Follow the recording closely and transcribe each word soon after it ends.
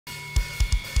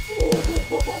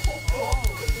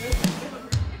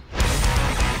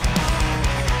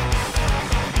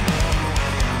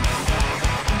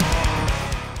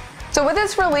So with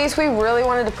this release, we really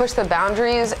wanted to push the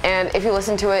boundaries, and if you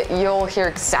listen to it, you'll hear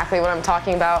exactly what I'm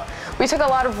talking about. We took a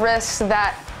lot of risks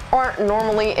that aren't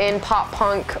normally in pop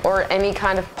punk or any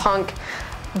kind of punk,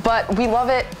 but we love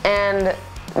it, and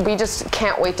we just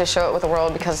can't wait to show it with the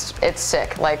world because it's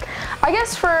sick. Like, I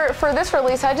guess for this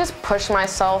release, I just pushed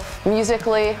myself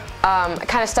musically. I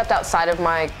kind of stepped outside of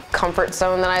my comfort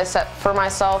zone that I set for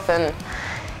myself, and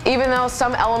even though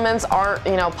some elements aren't,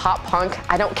 you know, pop punk,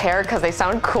 I don't care because they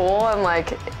sound cool, and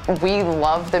like, we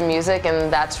love the music,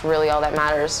 and that's really all that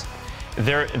matters.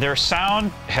 Their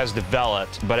sound has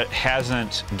developed, but it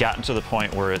hasn't gotten to the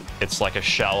point where it's like a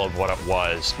shell of what it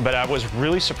was. But I was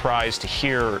really surprised to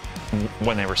hear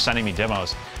when they were sending me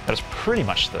demos that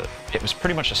it was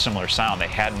pretty much a similar sound. They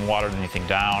hadn't watered anything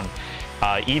down.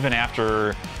 Even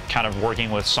after kind of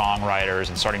working with songwriters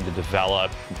and starting to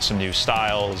develop some new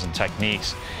styles and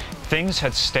techniques, things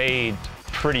had stayed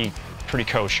pretty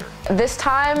kosher. This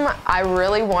time, I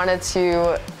really wanted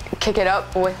to kick it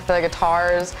up with the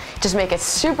guitars, just make it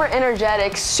super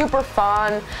energetic, super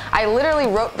fun. I literally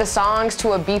wrote the songs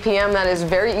to a BPM that is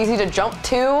very easy to jump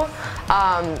to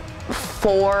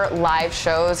for live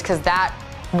shows, because that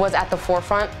was at the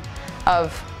forefront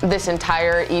of this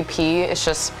entire EP. It's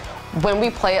just, when we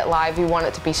play it live, we want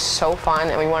it to be so fun,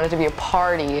 and we want it to be a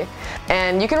party,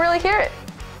 and you can really hear it.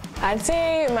 I'd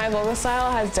say my vocal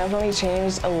style has definitely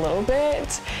changed a little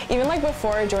bit. Even like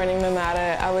before joining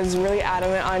MMATA, I was really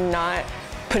adamant on not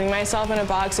putting myself in a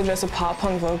box of just a pop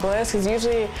punk vocalist, because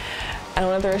usually, I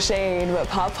don't want to throw shade, but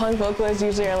pop punk vocalists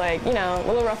usually are like, you know, a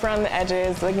little rough around the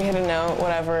edges, they can hit a note,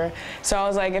 whatever. So I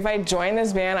was like, if I join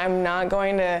this band, I'm not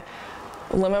going to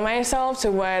limit myself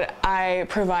to what I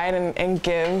provide and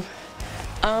give.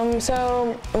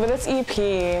 So with this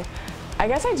EP, I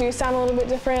guess I do sound a little bit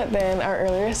different than our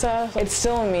earlier stuff. It's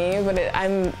still me, but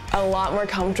I'm a lot more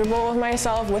comfortable with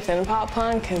myself within pop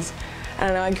punk, because, I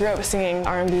don't know, I grew up singing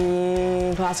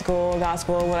R&B, classical,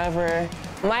 gospel, whatever.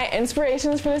 My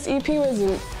inspirations for this EP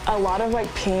was a lot of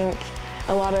like Pink,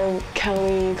 a lot of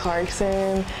Kelly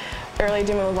Clarkson, early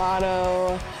Demi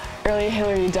Lovato, early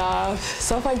Hilary Duff,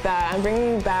 stuff like that. I'm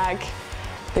bringing back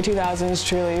the 2000s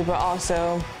truly, but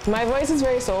also my voice is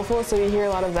very soulful, so you hear a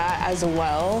lot of that as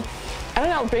well. I don't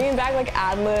know, bringing back like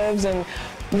ad-libs and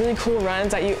really cool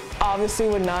runs that you obviously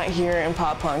would not hear in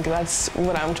pop punk. That's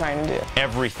what I'm trying to do.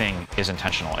 Everything is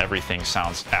intentional. Everything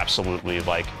sounds absolutely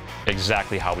like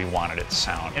exactly how we wanted it to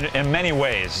sound. In many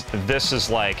ways, this is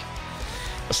like,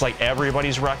 it's like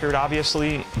everybody's record,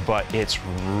 obviously, but it's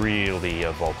really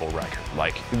a vocal record.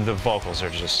 Like, the vocals are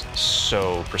just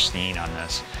so pristine on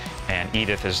this, and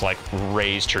Edith has like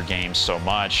raised her game so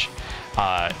much.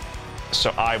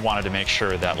 So I wanted to make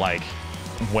sure that, like,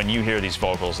 when you hear these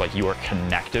vocals, like, you are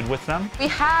connected with them. We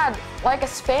had like a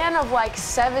span of like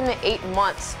 7 to 8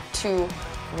 months to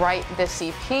write this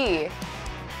EP.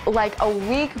 Like a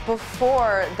week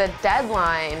before the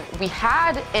deadline, we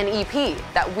had an EP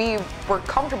that we were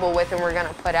comfortable with and we're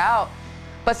gonna put out,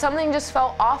 but something just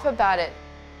felt off about it.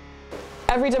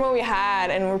 Every demo we had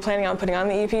and we're planning on putting on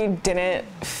the EP didn't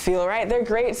feel right. They're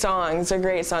great songs,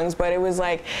 but it was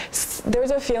like, there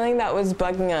was a feeling that was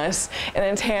bugging us. And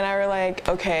then Tay and I were like,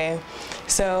 okay,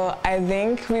 so I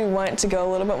think we want to go a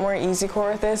little bit more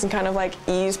easycore with this and kind of like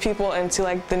ease people into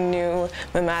like the new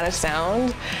MMATA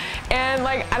sound. And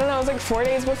like, I don't know, it was like 4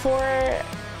 days before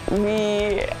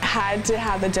we had to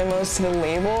have the demos to the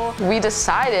label. We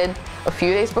decided a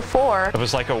few days before. It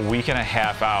was like a week and a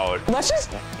half out. Let's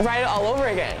just write it all over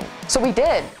again. So we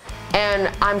did.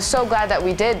 And I'm so glad that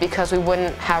we did, because we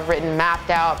wouldn't have written Mapped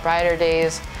Out, Brighter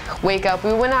Days, Wake Up.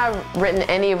 We wouldn't have written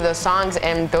any of those songs,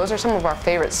 and those are some of our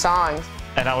favorite songs.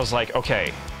 And I was like,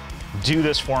 okay, do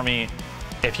this for me.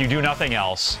 If you do nothing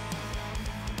else,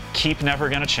 keep Never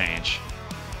Gonna Change,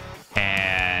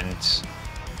 and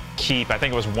keep, I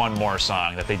think it was one more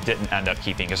song that they didn't end up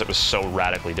keeping because it was so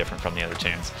radically different from the other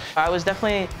tunes. I was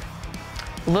definitely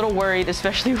a little worried,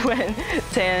 especially when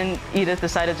Tay and Edith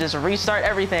decided to just restart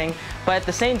everything. But at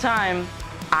the same time,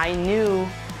 I knew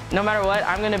no matter what,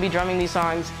 I'm going to be drumming these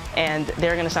songs and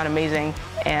they're going to sound amazing.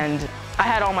 And I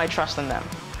had all my trust in them.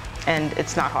 And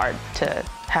it's not hard to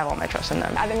have all my trust in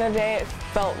them. At the end of the day, it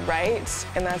felt right,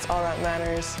 and that's all that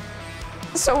matters.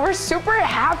 So we're super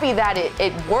happy that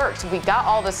it worked. We got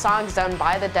all the songs done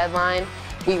by the deadline.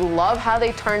 We love how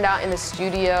they turned out in the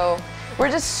studio.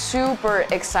 We're just super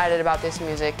excited about this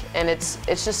music, and it's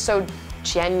just so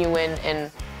genuine and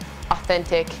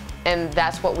authentic, and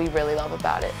that's what we really love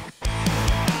about it.